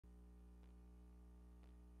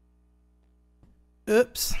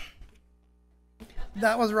Oops.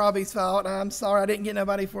 That was Robbie's fault. I'm sorry I didn't get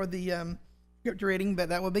nobody for the scripture reading, but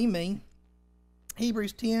that would be me.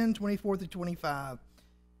 Hebrews 10:24 through 25.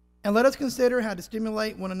 And let us consider how to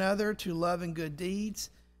stimulate one another to love and good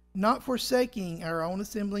deeds, not forsaking our own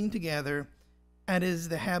assembling together, as is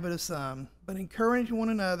the habit of some, but encourage one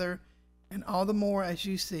another, and all the more as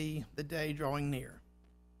you see the day drawing near.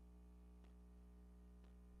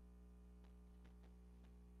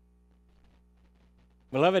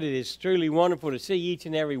 Beloved, it is truly wonderful to see each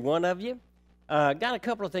and every one of you. Got a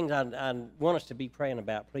couple of things I want us to be praying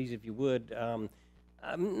about, please, if you would.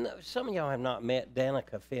 Some of y'all have not met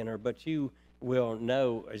Danica Fenner, but you will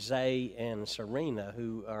know Zay and Serena,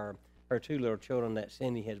 who are her two little children that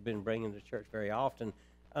Cindy has been bringing to church very often.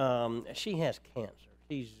 She has cancer.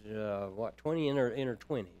 She's, 20 in her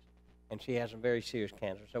 20s, and she has some very serious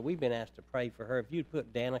cancer. So we've been asked to pray for her. If you'd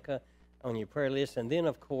put Danica on your prayer list, and then,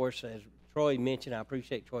 of course, as Troy mentioned, I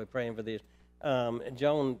appreciate Troy praying for this.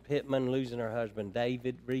 Joan Pittman losing her husband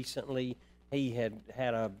David recently. He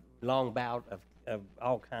had a long bout of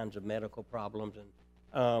all kinds of medical problems,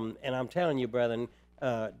 and I'm telling you, brethren,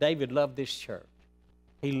 David loved this church.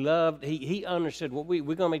 He understood what we're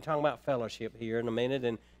going to be talking about fellowship here in a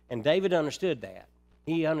minute, and David understood that.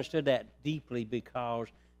 He understood that deeply because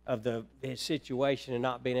of his situation and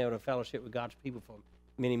not being able to fellowship with God's people for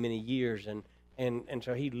many, many years, and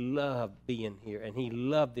so he loved being here, and he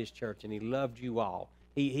loved this church, and he loved you all.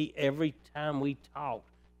 He every time we talked,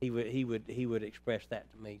 he would express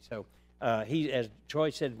that to me. So he, as Troy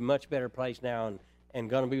said, much better place now, and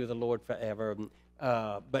going to be with the Lord forever.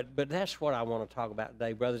 But that's what I want to talk about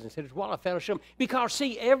today, brothers and sisters. What a fellowship! Because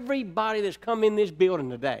see, everybody that's come in this building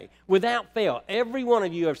today, without fail, every one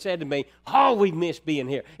of you have said to me, "Oh, we miss being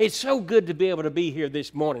here. It's so good to be able to be here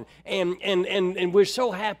this morning, and we're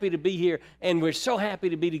so happy to be here, and we're so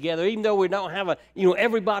happy to be together. Even though we don't have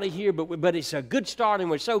everybody here, but it's a good start,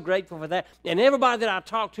 and we're so grateful for that. And everybody that I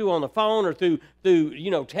talk to on the phone or through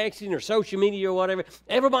texting or social media or whatever,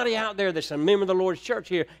 everybody out there that's a member of the Lord's church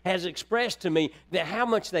here has expressed to me that how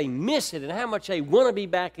much they miss it and how much they want to be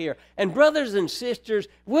back here. And brothers and sisters,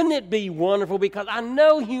 wouldn't it be wonderful? Because I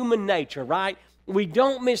know human nature, right? We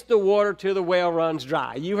don't miss the water till the well runs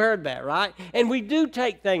dry. You heard that, right? And we do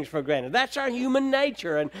take things for granted. That's our human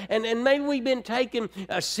nature. And maybe we've been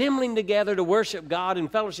assembling together to worship God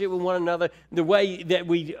and fellowship with one another the way that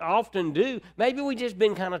we often do. Maybe we just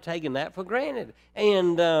been kind of taking that for granted.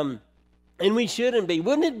 And we shouldn't be.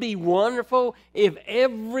 Wouldn't it be wonderful if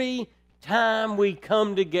every time we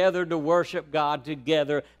come together to worship God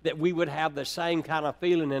together, that we would have the same kind of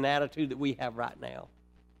feeling and attitude that we have right now?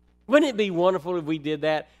 Wouldn't it be wonderful if we did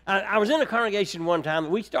that? I was in a congregation one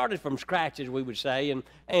time. We started from scratch, as we would say,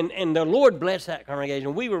 and the Lord blessed that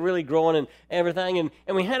congregation. We were really growing and everything,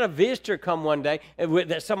 and we had a visitor come one day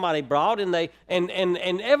that somebody brought, and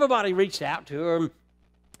everybody reached out to her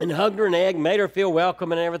and hugged her neck, made her feel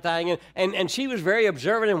welcome and everything. And she was very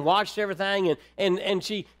observant and watched everything. And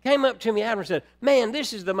she came up to me after and said, "Man,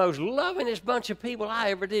 this is the most lovingest bunch of people I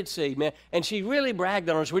ever did see, man." And she really bragged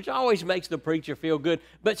on us, which always makes the preacher feel good.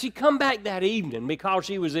 But she come back that evening because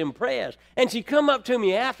she was impressed. And she come up to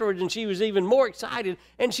me afterwards, and she was even more excited.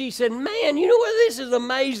 And she said, "Man, you know what? This is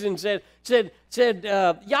amazing." Said,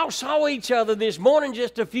 "Y'all saw each other this morning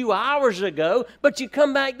just a few hours ago, but you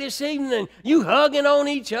come back this evening and you hugging on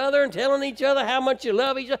each other and telling each other how much you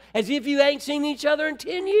love each other, as if you ain't seen each other in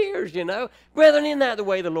 10 years, Brethren, isn't that the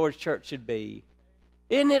way the Lord's church should be?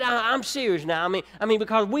 Isn't it? I'm serious now. I mean,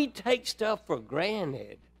 because we take stuff for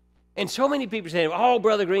granted. And so many people say, "Oh,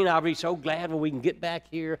 Brother Green, I'll be so glad when we can get back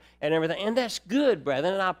here and everything." And that's good,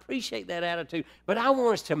 brethren, and I appreciate that attitude. But I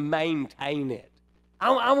want us to maintain it.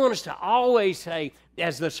 I want us to always say,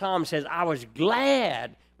 as the psalm says, "I was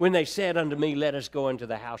glad when they said unto me, let us go into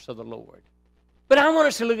the house of the Lord." But I want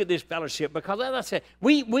us to look at this fellowship because, as I said,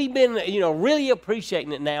 we've been, really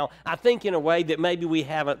appreciating it now, I think, in a way that maybe we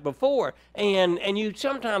haven't before. And you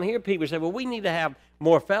sometimes hear people say, "Well, we need to have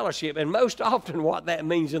more fellowship." And most often what that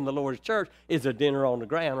means in the Lord's church is a dinner on the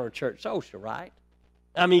ground or a church social, right?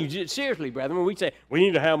 I mean, seriously, brethren, when we say we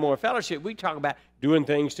need to have more fellowship, we talk about doing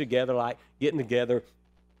things together, like getting together,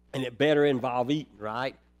 and it better involve eating,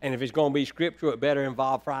 right? And if it's going to be scriptural, it better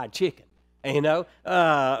involve fried chicken,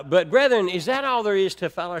 But, brethren, is that all there is to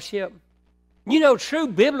fellowship? You know, true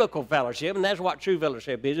biblical fellowship, and that's what true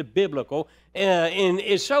fellowship is biblical, and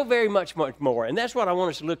is so very much more. And that's what I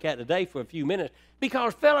want us to look at today for a few minutes,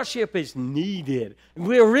 because fellowship is needed.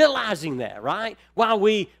 We're realizing that, right? While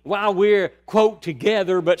we're, quote,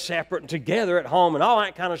 together but separate and together at home and all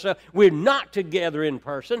that kind of stuff, we're not together in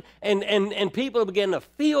person. And people begin to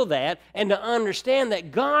feel that and to understand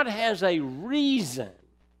that God has a reason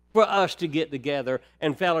for us to get together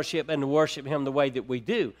and fellowship and to worship Him the way that we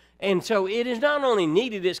do. And so it is not only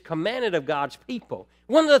needed, it's commanded of God's people.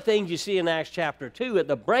 One of the things you see in Acts chapter 2 at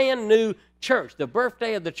the brand new church, the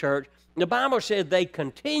birthday of the church, the Bible says they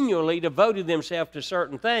continually devoted themselves to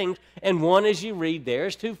certain things, and one, as you read there,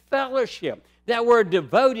 is to fellowship. That word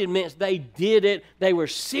devoted means they did it, they were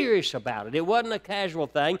serious about it. It wasn't a casual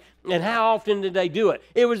thing. And how often did they do it?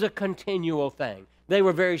 It was a continual thing. They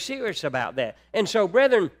were very serious about that. And so,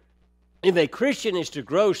 brethren, if a Christian is to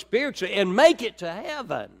grow spiritually and make it to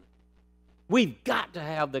heaven, we've got to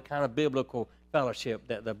have the kind of biblical fellowship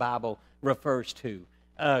that the Bible refers to.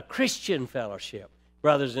 Christian fellowship,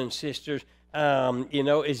 brothers and sisters,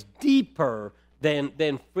 is deeper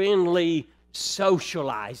than friendly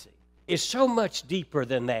socializing. It's so much deeper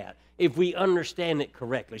than that if we understand it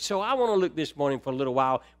correctly. So I want to look this morning for a little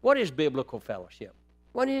while. What is biblical fellowship?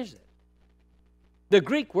 What is it? The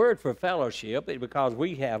Greek word for fellowship, because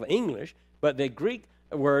we have English, but the Greek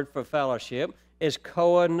word for fellowship is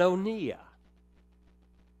koinonia.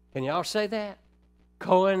 Can y'all say that?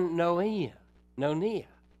 Koinonia. Nonia.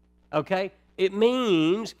 Okay? It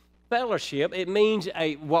means fellowship. It means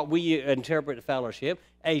what we interpret fellowship,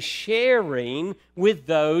 a sharing with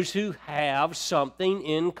those who have something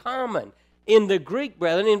in common. In the Greek,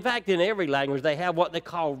 brethren, in fact, in every language, they have what they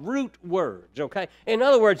call root words, okay? In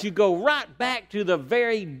other words, you go right back to the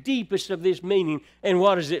very deepest of this meaning, and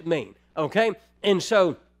what does it mean, okay? And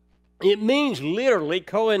so it means literally,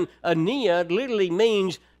 koinonia literally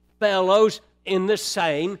means fellows in the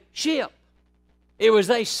same ship. It was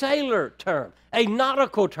a sailor term, a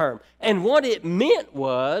nautical term. And what it meant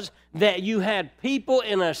was that you had people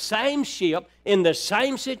in a same ship, in the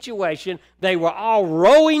same situation. They were all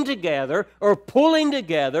rowing together or pulling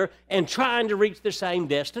together and trying to reach the same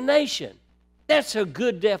destination. That's a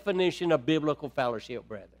good definition of biblical fellowship,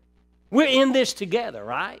 brethren. We're in this together,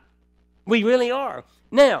 right? We really are.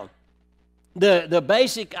 Now, the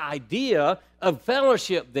basic idea of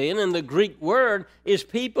fellowship then in the Greek word is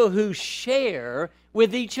people who share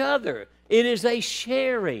with each other. It is a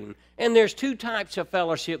sharing. And there's two types of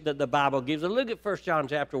fellowship that the Bible gives. And look at 1 John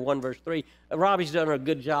chapter 1, verse 3. Robbie's done a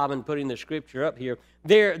good job in putting the scripture up here.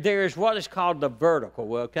 There is what is called the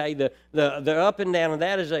vertical, okay? The up and down, and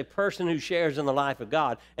that is a person who shares in the life of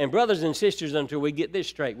God. And brothers and sisters, until we get this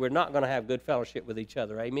straight, we're not going to have good fellowship with each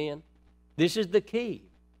other. Amen? This is the key.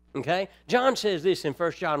 Okay? John says this in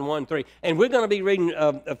 1 John 1, 3, and we're going to be reading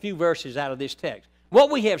a few verses out of this text. What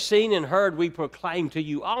we have seen and heard we proclaim to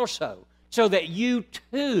you also, so that you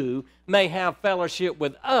too may have fellowship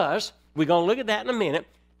with us. We're going to look at that in a minute.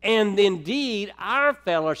 And indeed, our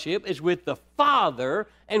fellowship is with the Father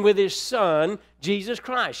and with His Son, Jesus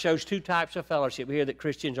Christ. Shows two types of fellowship here that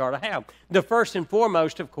Christians are to have. The first and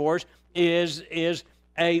foremost, of course, is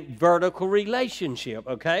a vertical relationship,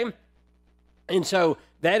 okay? And so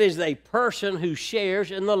that is a person who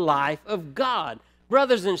shares in the life of God.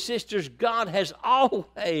 Brothers and sisters, God has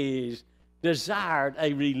always desired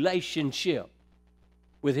a relationship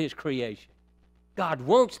with His creation. God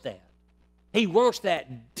wants that. He wants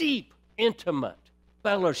that deep, intimate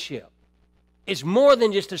fellowship. It's more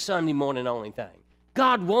than just a Sunday morning only thing.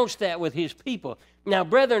 God wants that with His people. Now,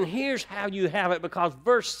 brethren, here's how you have it, because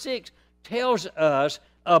verse 6 tells us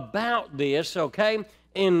about this, okay?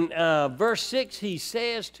 In verse 6, he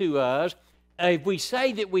says to us, if we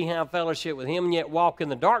say that we have fellowship with Him and yet walk in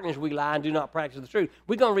the darkness, we lie and do not practice the truth.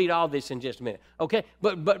 We're going to read all this in just a minute, okay?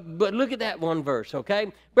 But look at that one verse,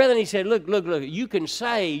 okay? Brethren, he said, look, you can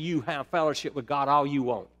say you have fellowship with God all you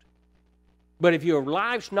want. But if your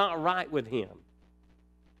life's not right with Him,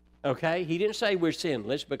 okay? He didn't say we're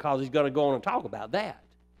sinless, because he's going to go on and talk about that.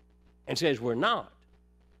 And says we're not.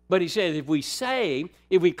 But he says if we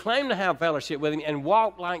claim to have fellowship with Him and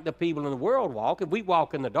walk like the people in the world walk, if we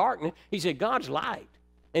walk in the darkness, he said God's light.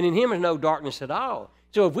 And in Him is no darkness at all.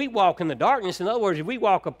 So if we walk in the darkness, in other words, if we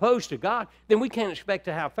walk opposed to God, then we can't expect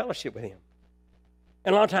to have fellowship with Him.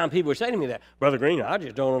 And a lot of times people would say to me that, Brother Green, I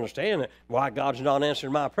just don't understand why God's not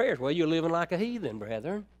answering my prayers. Well, you're living like a heathen,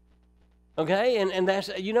 brethren. Okay, and that's,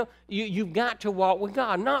 you've got to walk with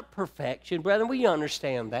God. Not perfection, brethren. We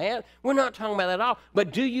understand that. We're not talking about that at all.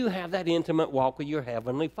 But do you have that intimate walk with your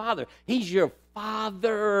Heavenly Father? He's your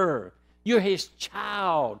Father. You're His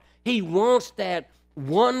child. He wants that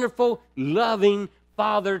wonderful, loving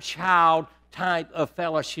father-child type of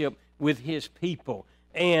fellowship with his people.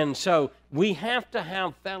 And so we have to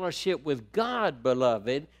have fellowship with God,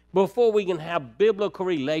 beloved, before we can have biblical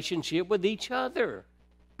relationship with each other.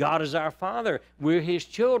 God is our Father. We're his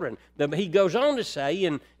children. He goes on to say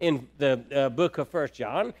in the book of 1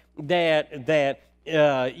 John that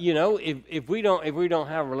if we don't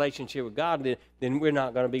have a relationship with God, then we're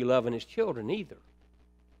not going to be loving his children either.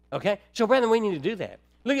 Okay? So, brethren, we need to do that.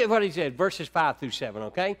 Look at what he said, verses 5 through 7,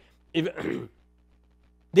 okay?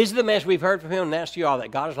 This is the message we've heard from him, and that's to you all, that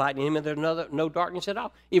God is light in him, and there's no darkness at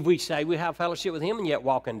all. If we say we have fellowship with him and yet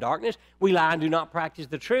walk in darkness, we lie and do not practice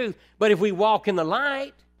the truth. But if we walk in the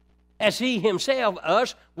light, as he himself,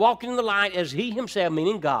 us, walking in the light as he himself,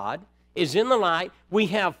 meaning God, is in the light, we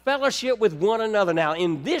have fellowship with one another. Now,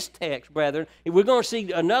 in this text, brethren, we're going to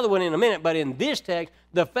see another one in a minute, but in this text,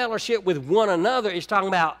 the fellowship with one another is talking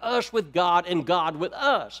about us with God and God with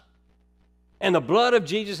us. And the blood of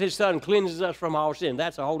Jesus, his son, cleanses us from all sin.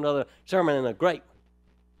 That's a whole other sermon and a great one.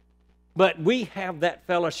 But we have that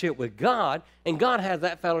fellowship with God, and God has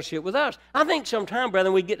that fellowship with us. I think sometimes,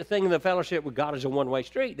 brethren, we get to thinking the fellowship with God is a one-way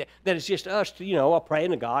street, that it's just us,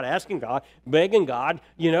 praying to God, asking God, begging God,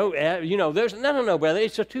 there's no, brother.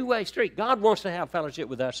 It's a two-way street. God wants to have fellowship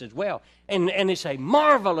with us as well. And it's a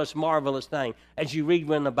marvelous, marvelous thing as you read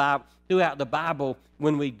throughout the Bible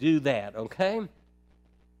when we do that, okay?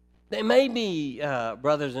 There may be,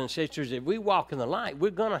 brothers and sisters, if we walk in the light,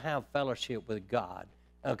 we're going to have fellowship with God,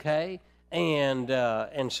 okay?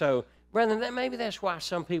 And so, brethren, maybe that's why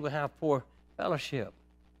some people have poor fellowship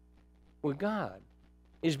with God,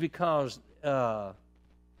 is because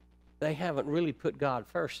they haven't really put God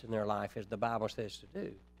first in their life, as the Bible says to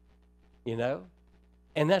do,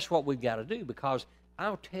 And that's what we've got to do, because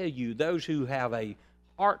I'll tell you, those who have a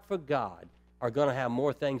heart for God are going to have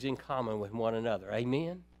more things in common with one another.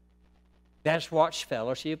 Amen? That's what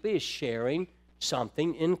fellowship is, sharing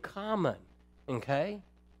something in common, okay?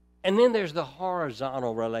 And then there's the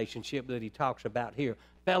horizontal relationship that he talks about here,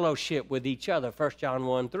 fellowship with each other. 1 John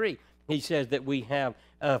 1:3, he says that we have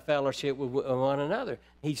fellowship with one another.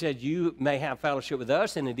 He said, you may have fellowship with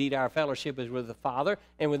us, and indeed our fellowship is with the Father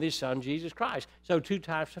and with his Son, Jesus Christ. So two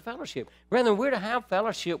types of fellowship. Brethren, we're to have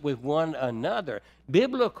fellowship with one another,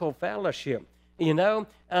 biblical fellowship. There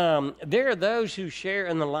are those who share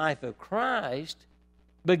in the life of Christ,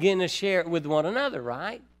 begin to share it with one another,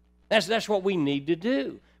 right? That's what we need to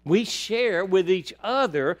do. We share with each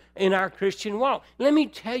other in our Christian walk. Let me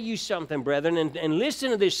tell you something, brethren, and listen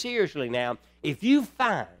to this seriously now. If you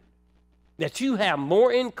find that you have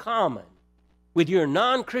more in common with your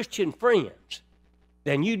non-Christian friends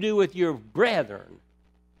than you do with your brethren,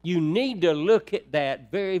 you need to look at that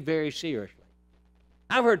very, very seriously.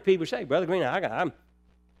 I've heard people say, Brother Green,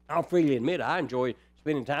 I'll freely admit I enjoy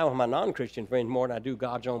spending time with my non-Christian friends more than I do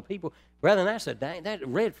God's own people. Brethren, that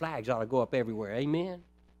red flags ought to go up everywhere. Amen?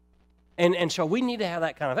 And so we need to have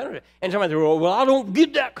that kind of fellowship. And somebody says, well, I don't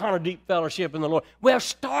get that kind of deep fellowship in the Lord. Well,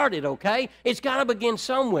 start it, okay? It's got to begin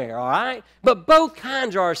somewhere, all right? But both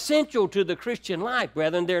kinds are essential to the Christian life,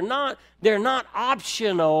 brethren. They're not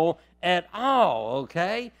optional at all,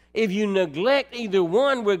 okay? If you neglect either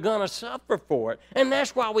one, we're going to suffer for it. And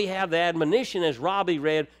that's why we have the admonition, as Robbie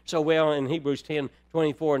read so well in Hebrews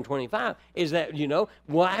 10:24 and 25, is that,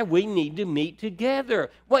 why we need to meet together.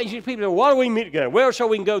 Well, people say, why do we meet together? Well, so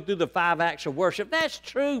we can go through the 5 acts of worship. That's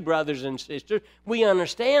true, brothers and sisters. We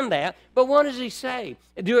understand that. But what does he say?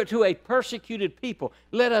 Do it to a persecuted people.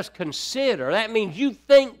 Let us consider. That means you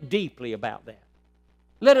think deeply about that.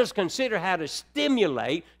 Let us consider how to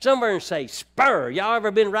stimulate. Somewhere and say spur. Y'all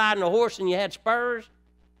ever been riding a horse and you had spurs?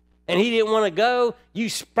 And he didn't want to go? You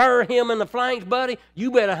spur him in the flanks, buddy.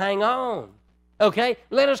 You better hang on. Okay?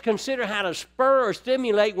 Let us consider how to spur or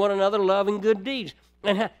stimulate one another loving good deeds.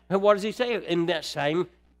 And what does he say in that same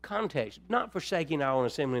context? Not forsaking our own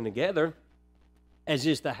assembling together, as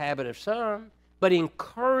is the habit of some, but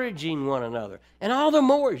encouraging one another. And all the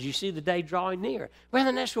more as you see the day drawing near.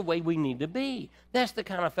 Brethren, that's the way we need to be. That's the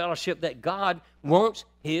kind of fellowship that God wants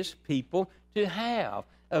his people to have,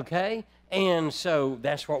 okay? And so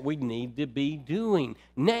that's what we need to be doing.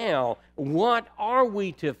 Now, what are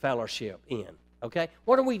we to fellowship in? Okay?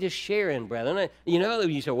 What are we to share in, brethren?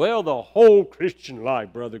 You say, well, the whole Christian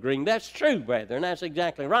life, Brother Green. That's true, brethren. That's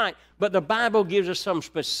exactly right. But the Bible gives us some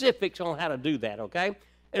specifics on how to do that, okay?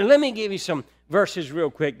 And let me give you some verses real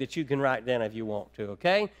quick that you can write down if you want to,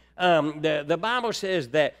 okay? The Bible says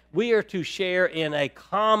that we are to share in a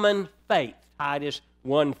common faith, Titus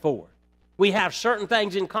 1:4. We have certain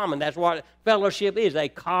things in common. That's what fellowship is, a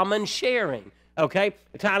common sharing, okay?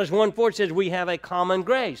 Titus 1:4 says we have a common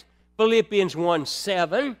grace. Philippians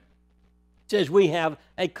 1:7 says we have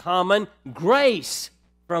a common grace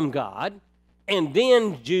from God. And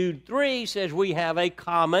then Jude 3 says we have a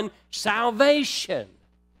common salvation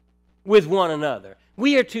with one another.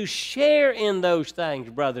 We are to share in those things,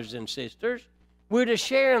 brothers and sisters. We're to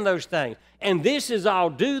share in those things. And this is all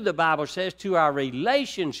due, the Bible says, to our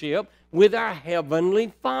relationship with our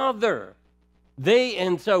Heavenly Father.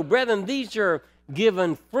 And so, brethren, these are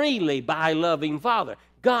given freely by a loving Father.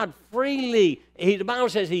 God freely, the Bible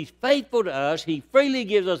says He's faithful to us. He freely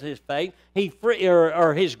gives us His faith,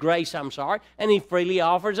 or His grace, and He freely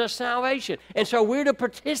offers us salvation. And so we're to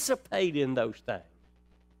participate in those things.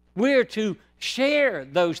 We're to share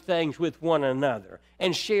those things with one another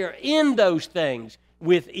and share in those things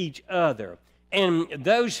with each other. And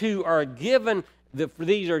those who are given,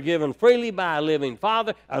 these are given freely by a living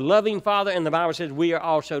Father, a loving Father, and the Bible says we are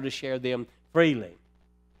also to share them freely.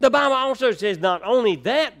 The Bible also says not only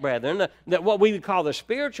that, brethren, that what we would call the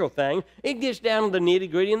spiritual thing, it gets down to the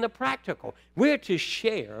nitty-gritty and the practical. We're to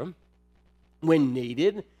share, when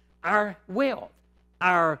needed, our wealth,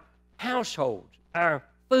 our households, our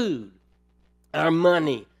food, our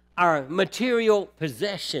money, our material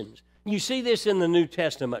possessions. You see this in the New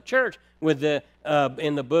Testament church with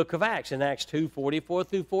in the book of Acts, in Acts 2:44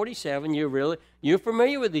 through 47. You're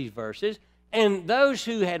familiar with these verses. And those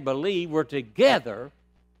who had believed were together,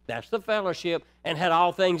 that's the fellowship, and had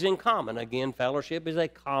all things in common. Again, fellowship is a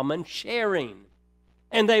common sharing.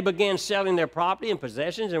 And they began selling their property and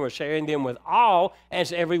possessions and were sharing them with all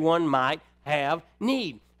as everyone might have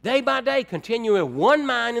need. Day by day, continuing with one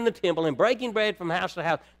mind in the temple and breaking bread from house to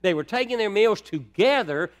house. They were taking their meals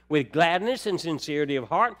together with gladness and sincerity of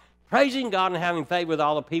heart, praising God and having favor with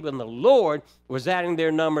all the people. And the Lord was adding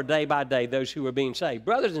their number day by day, those who were being saved.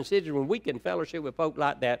 Brothers and sisters, when we can fellowship with folk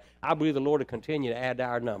like that, I believe the Lord will continue to add to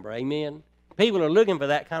our number. Amen? People are looking for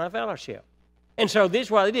that kind of fellowship. And so this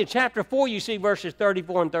is what they did. Chapter 4, you see verses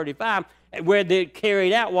 34 and 35, where they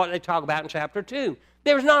carried out what they talk about in chapter 2.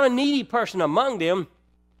 There was not a needy person among them.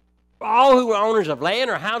 All who were owners of land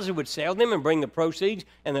or houses would sell them and bring the proceeds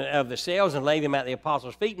of the sales and lay them at the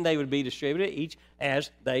apostles' feet, and they would be distributed each as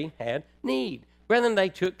they had need. Brethren, they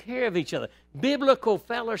took care of each other. Biblical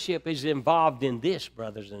fellowship is involved in this,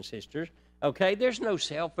 brothers and sisters. Okay? There's no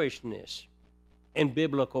selfishness in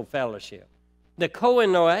biblical fellowship. The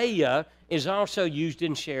koinonia is also used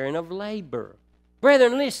in sharing of labor.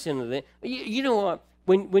 Brethren, listen to this. You know what?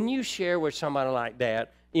 When you share with somebody like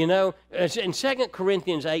that, you know, in 2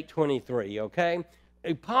 Corinthians 8:23, okay,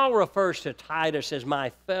 Paul refers to Titus as my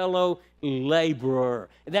fellow laborer.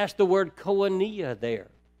 That's the word koinonia there,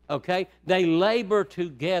 okay? They labor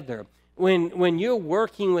together. When you're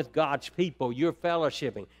working with God's people, you're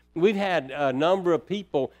fellowshipping. We've had a number of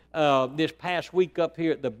people this past week up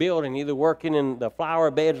here at the building, either working in the flower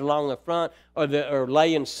beds along the front or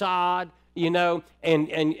laying sod, you know,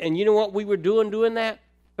 and you know what we were doing that?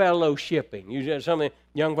 Fellowshipping. You some of the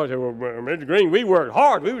young folks say, well, Mr. Green, we worked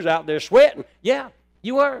hard. We was out there sweating. Yeah,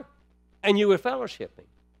 you were. And you were fellowshipping.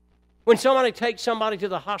 When somebody takes somebody to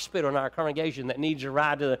the hospital in our congregation that needs a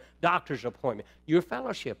ride to the doctor's appointment, you're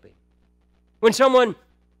fellowshipping. When someone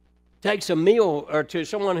takes a meal or to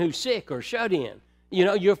someone who's sick or shut in, you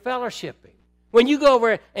know, you're fellowshipping. When you go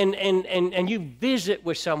over and you visit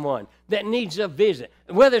with someone that needs a visit,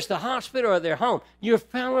 whether it's the hospital or their home, you're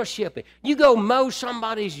fellowshipping. You go mow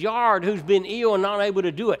somebody's yard who's been ill and not able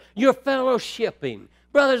to do it, you're fellowshipping.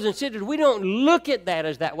 Brothers and sisters, we don't look at that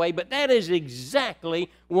as that way, but that is exactly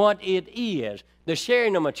what it is. The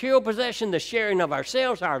sharing of material possession, the sharing of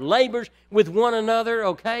ourselves, our labors with one another,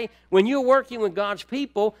 okay? When you're working with God's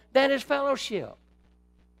people, that is fellowship.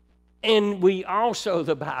 And we also,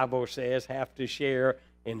 the Bible says, have to share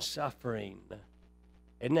in suffering.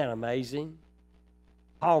 Isn't that amazing?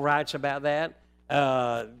 Paul writes about that.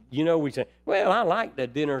 You know, we say, well, I like the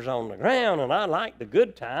dinners on the ground, and I like the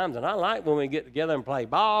good times, and I like when we get together and play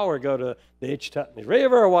ball or go to the Itchituttony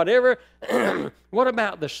River or whatever. What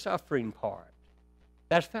about the suffering part?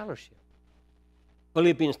 That's fellowship.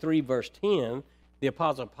 Philippians 3, verse 10, the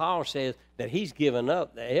Apostle Paul says that he's given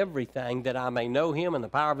up everything that I may know him and the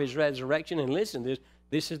power of his resurrection. And listen,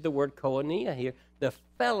 this is the word koinonia here, the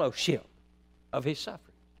fellowship of his suffering.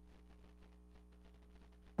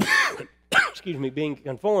 Excuse me, being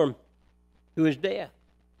conformed to his death.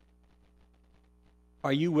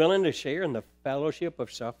 Are you willing to share in the fellowship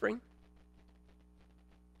of suffering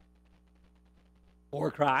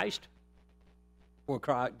for Christ, for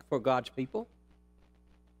God's people?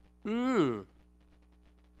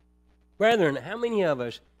 Brethren, how many of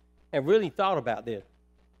us have really thought about this?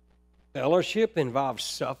 Fellowship involves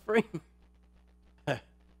suffering?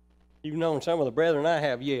 You've known some of the brethren I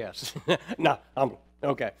have, yes. No,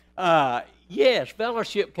 okay. Yes,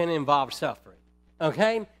 fellowship can involve suffering.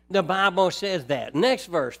 Okay? The Bible says that. Next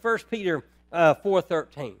verse, 1 Peter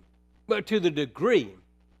 4:13. But to the degree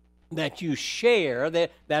that you share,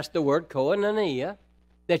 that's the word koinonia,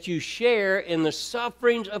 that you share in the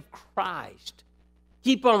sufferings of Christ.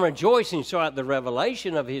 Keep on rejoicing, so at the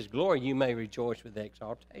revelation of his glory you may rejoice with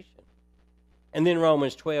exaltation. And then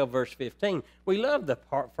Romans 12, verse 15. We love the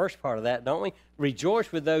first part of that, don't we?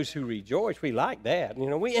 Rejoice with those who rejoice. We like that. You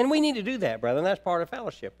know, we need to do that, brother, and that's part of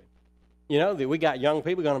fellowshipping. You know, that we got young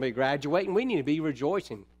people going to be graduating. We need to be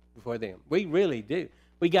rejoicing for them. We really do.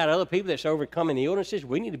 We got other people that's overcoming illnesses.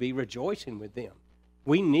 We need to be rejoicing with them.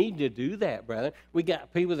 We need to do that, brother. We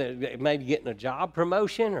got people that may be getting a job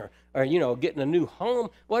promotion or you know, getting a new home,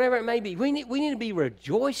 whatever it may be. We need to be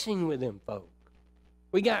rejoicing with them folk.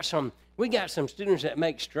 We got some students that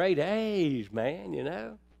make straight A's, man, you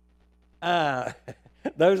know.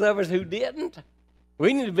 Those of us who didn't,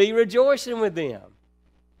 we need to be rejoicing with them.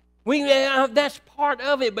 That's part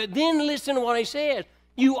of it. But then listen to what he says.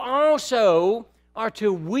 You also are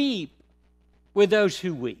to weep with those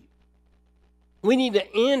who weep. We need to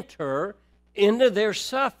enter into their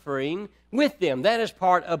suffering with them. That is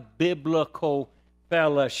part of biblical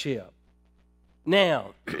fellowship.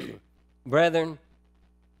 Now, brethren,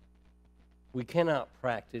 we cannot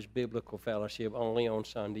practice biblical fellowship only on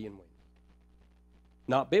Sunday and Wednesday.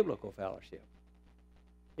 Not biblical fellowship.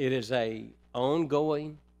 It is an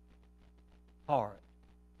ongoing part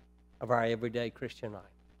of our everyday Christian life.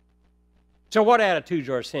 So what attitudes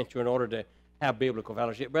are essential in order to have biblical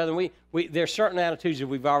fellowship? Brethren, there's certain attitudes that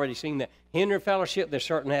we've already seen that hinder fellowship. There's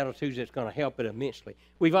certain attitudes that's going to help it immensely.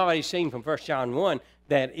 We've already seen from 1 John 1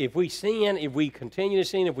 that if we sin, if we continue to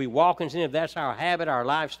sin, if we walk in sin, if that's our habit, our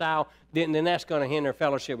lifestyle, then that's going to hinder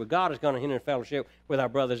fellowship with God. It's going to hinder fellowship with our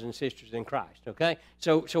brothers and sisters in Christ, okay?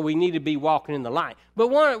 So we need to be walking in the light. But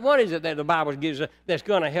what is it that the Bible gives us that's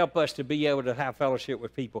going to help us to be able to have fellowship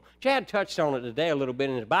with people? Chad touched on it today a little bit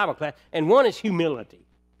in his Bible class, and one is humility.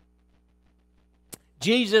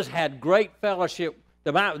 Jesus had great fellowship.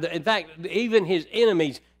 In fact, even his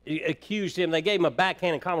enemies accused him. They gave him a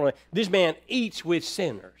backhanded compliment. This man eats with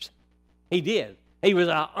sinners. He did. He was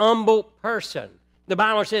a humble person. The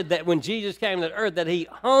Bible said that when Jesus came to the earth that he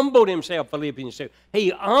humbled himself, Philippians 2. He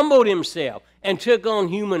humbled himself and took on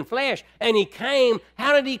human flesh. And he came,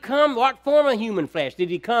 how did he come? What form of human flesh? Did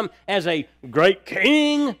he come as a great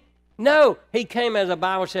king? No, he came, as the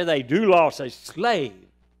Bible said, a doulos, a slave.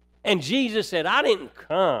 And Jesus said, I didn't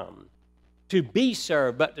come to be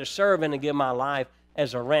served, but to serve and to give my life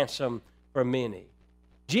as a ransom for many.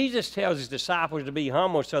 Jesus tells his disciples to be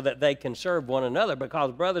humble so that they can serve one another,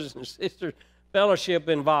 because, brothers and sisters, fellowship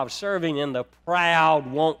involves serving, and the proud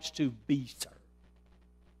wants to be served.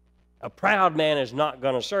 A proud man is not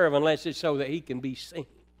going to serve unless it's so that he can be seen,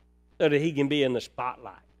 so that he can be in the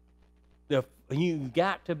spotlight. You've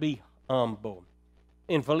got to be humble.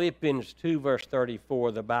 In Philippians 2, verse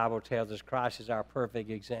 34, the Bible tells us Christ is our perfect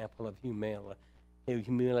example of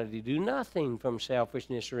humility. Do nothing from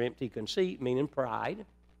selfishness or empty conceit, meaning pride,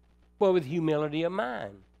 but with humility of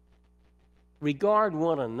mind. Regard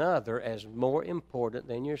one another as more important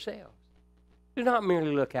than yourselves. Do not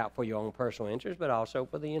merely look out for your own personal interest, but also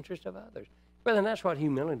for the interest of others. Brethren, that's what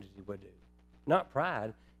humility would do, not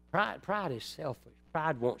pride. Pride is selfish.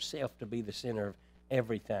 Pride wants self to be the center of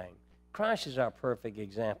everything. Christ is our perfect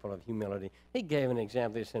example of humility. He gave an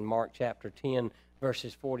example of this in Mark chapter 10,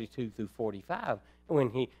 verses 42 through 45,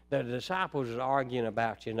 when the disciples was arguing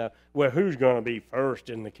about, well, who's going to be first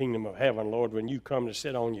in the kingdom of heaven, Lord, when you come to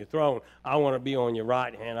sit on your throne? I want to be on your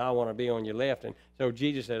right hand. I want to be on your left. And so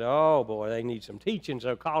Jesus said, oh, boy, they need some teaching.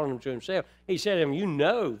 So calling them to himself, he said to them, you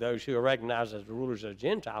know those who are recognized as the rulers of the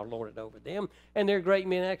Gentiles lord it over them, and their great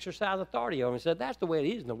men exercise authority over them. He said, that's the way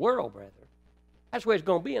it is in the world, brethren. That's the way it's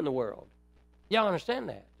going to be in the world. Y'all understand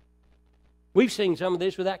that? We've seen some of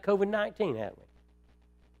this with that COVID-19, haven't we?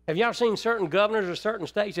 Have y'all seen certain governors or certain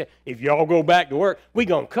states say, if y'all go back to work, we're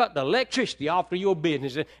going to cut the electricity off of your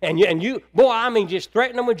business. And you, boy, I mean, just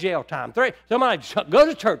threaten them with jail time. Somebody go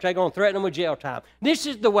to church, they're going to threaten them with jail time. This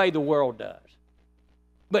is the way the world does.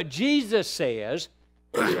 But Jesus says,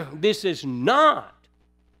 this is not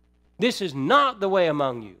the way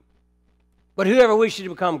among you. But whoever wishes to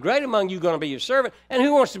become great among you is going to be your servant, and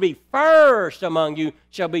who wants to be first among you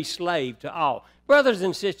shall be slave to all. Brothers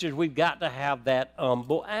and sisters, we've got to have that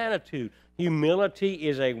humble attitude. Humility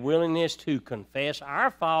is a willingness to confess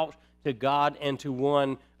our faults to God and to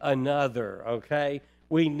one another, okay?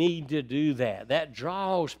 We need to do that. That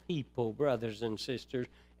draws people, brothers and sisters,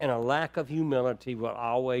 and a lack of humility will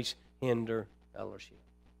always hinder fellowship.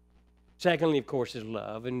 Secondly, of course, is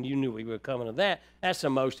love, and you knew we were coming to that. That's the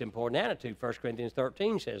most important attitude. 1 Corinthians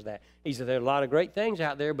 13 says that. He said there are a lot of great things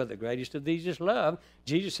out there, but the greatest of these is love.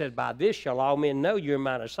 Jesus said, by this shall all men know you're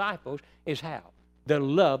my disciples, is how? The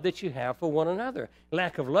love that you have for one another.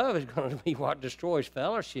 Lack of love is going to be what destroys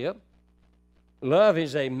fellowship. Love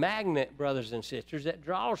is a magnet, brothers and sisters, that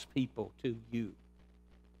draws people to you.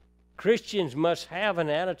 Christians must have an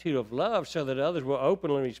attitude of love so that others will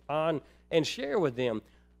openly respond and share with them.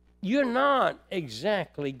 You're not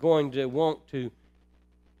exactly going to want to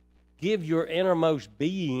give your innermost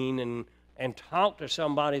being and talk to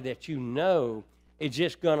somebody that you know is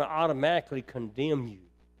just going to automatically condemn you.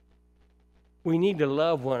 We need to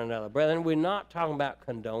love one another. Brethren, we're not talking about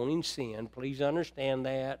condoning sin. Please understand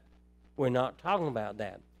that. We're not talking about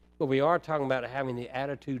that. But we are talking about having the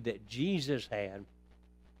attitude that Jesus had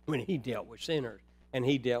when he dealt with sinners, and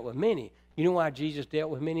he dealt with many. You know why Jesus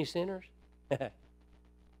dealt with many sinners?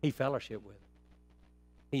 He fellowshiped with them.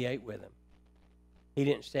 He ate with them. He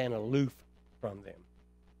didn't stand aloof from them.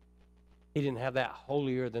 He didn't have that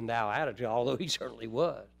holier-than-thou attitude, although he certainly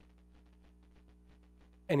was.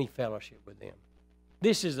 And he fellowshiped with them.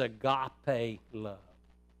 This is agape love.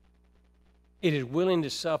 It is willing to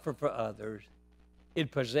suffer for others. It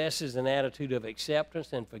possesses an attitude of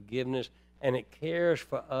acceptance and forgiveness, and it cares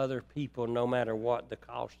for other people no matter what the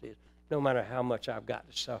cost is, no matter how much I've got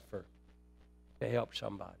to suffer to help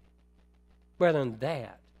somebody. Brethren,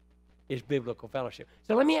 that is biblical fellowship.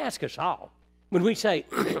 So let me ask us all. When we say,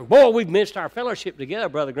 boy, we've missed our fellowship together,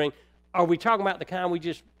 Brother Green, are we talking about the kind we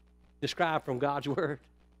just described from God's Word?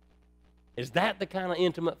 Is that the kind of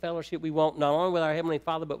intimate fellowship we want, not only with our Heavenly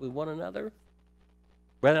Father, but with one another?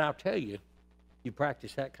 Brethren, I'll tell you, you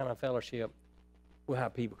practice that kind of fellowship, we'll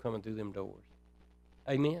have people coming through them doors.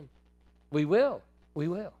 Amen? We will. We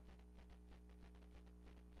will.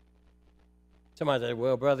 Somebody said,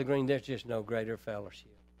 well, Brother Green, there's just no greater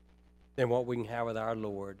fellowship than what we can have with our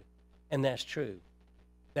Lord. And that's true.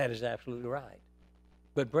 That is absolutely right.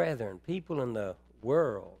 But brethren, people in the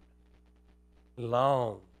world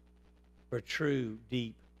long for true,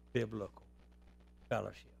 deep, biblical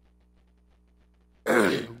fellowship.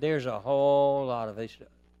 There's a whole lot of this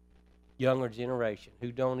younger generation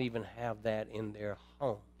who don't even have that in their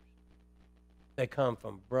homes. They come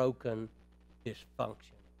from broken, dysfunctional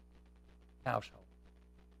household.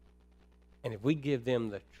 And if we give them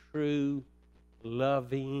the true,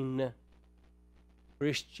 loving,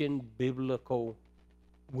 Christian, biblical,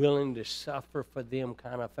 willing to suffer for them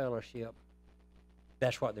kind of fellowship,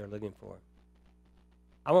 that's what they're looking for.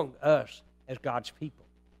 I want us, as God's people,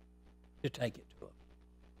 to take it to them.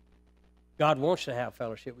 God wants to have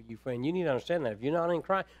fellowship with you, friend. You need to understand that. If you're not in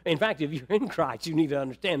Christ, in fact, if you're in Christ, you need to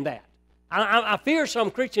understand that. I fear some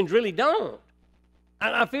Christians really don't.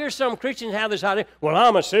 I fear some Christians have this idea, well,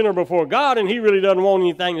 I'm a sinner before God, and he really doesn't want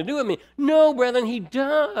anything to do with me. No, brethren, he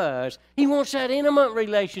does. He wants that intimate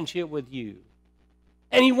relationship with you.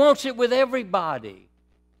 And he wants it with everybody.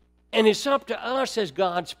 And it's up to us as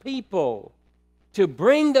God's people to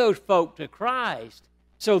bring those folk to Christ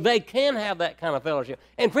so they can have that kind of fellowship.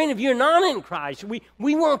 And friend, if you're not in Christ, we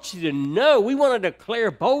want you to know, we want to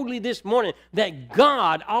declare boldly this morning that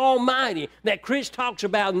God Almighty, that Chris talks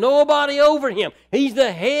about, nobody over him. He's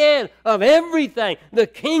the head of everything, the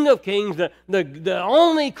King of Kings, the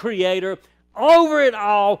only creator, over it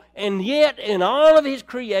all, and yet in all of his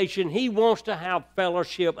creation, he wants to have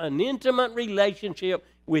fellowship, an intimate relationship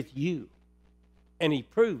with you. And he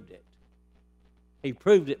proved it. He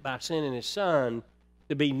proved it by sending his son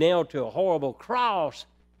to be nailed to a horrible cross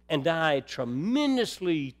and die a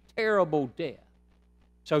tremendously terrible death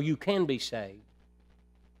so you can be saved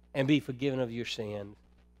and be forgiven of your sins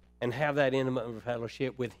and have that intimate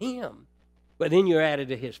fellowship with him. But then you're added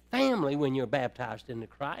to his family when you're baptized into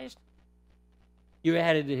Christ. You're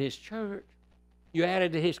added to his church. You're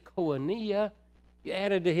added to his koinonia. You're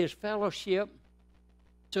added to his fellowship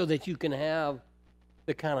so that you can have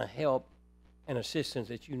the kind of help and assistance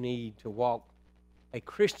that you need to walk a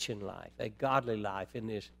Christian life, a godly life in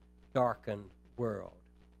this darkened world.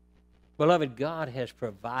 Beloved, God has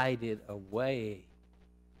provided a way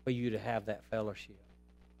for you to have that fellowship.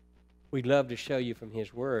 We'd love to show you from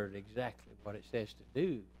his word exactly what it says to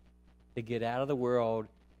do to get out of the world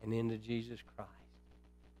and into Jesus Christ.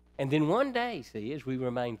 And then one day, see, as we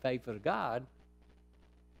remain faithful to God,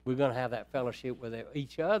 we're going to have that fellowship with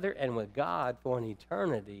each other and with God for an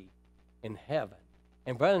eternity in heaven.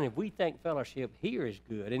 And brethren, if we think fellowship here is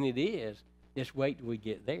good, and it is, just wait till we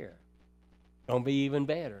get there. Don't be even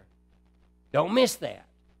better. Don't miss that.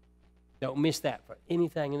 Don't miss that for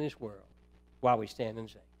anything in this world while we stand and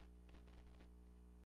sing.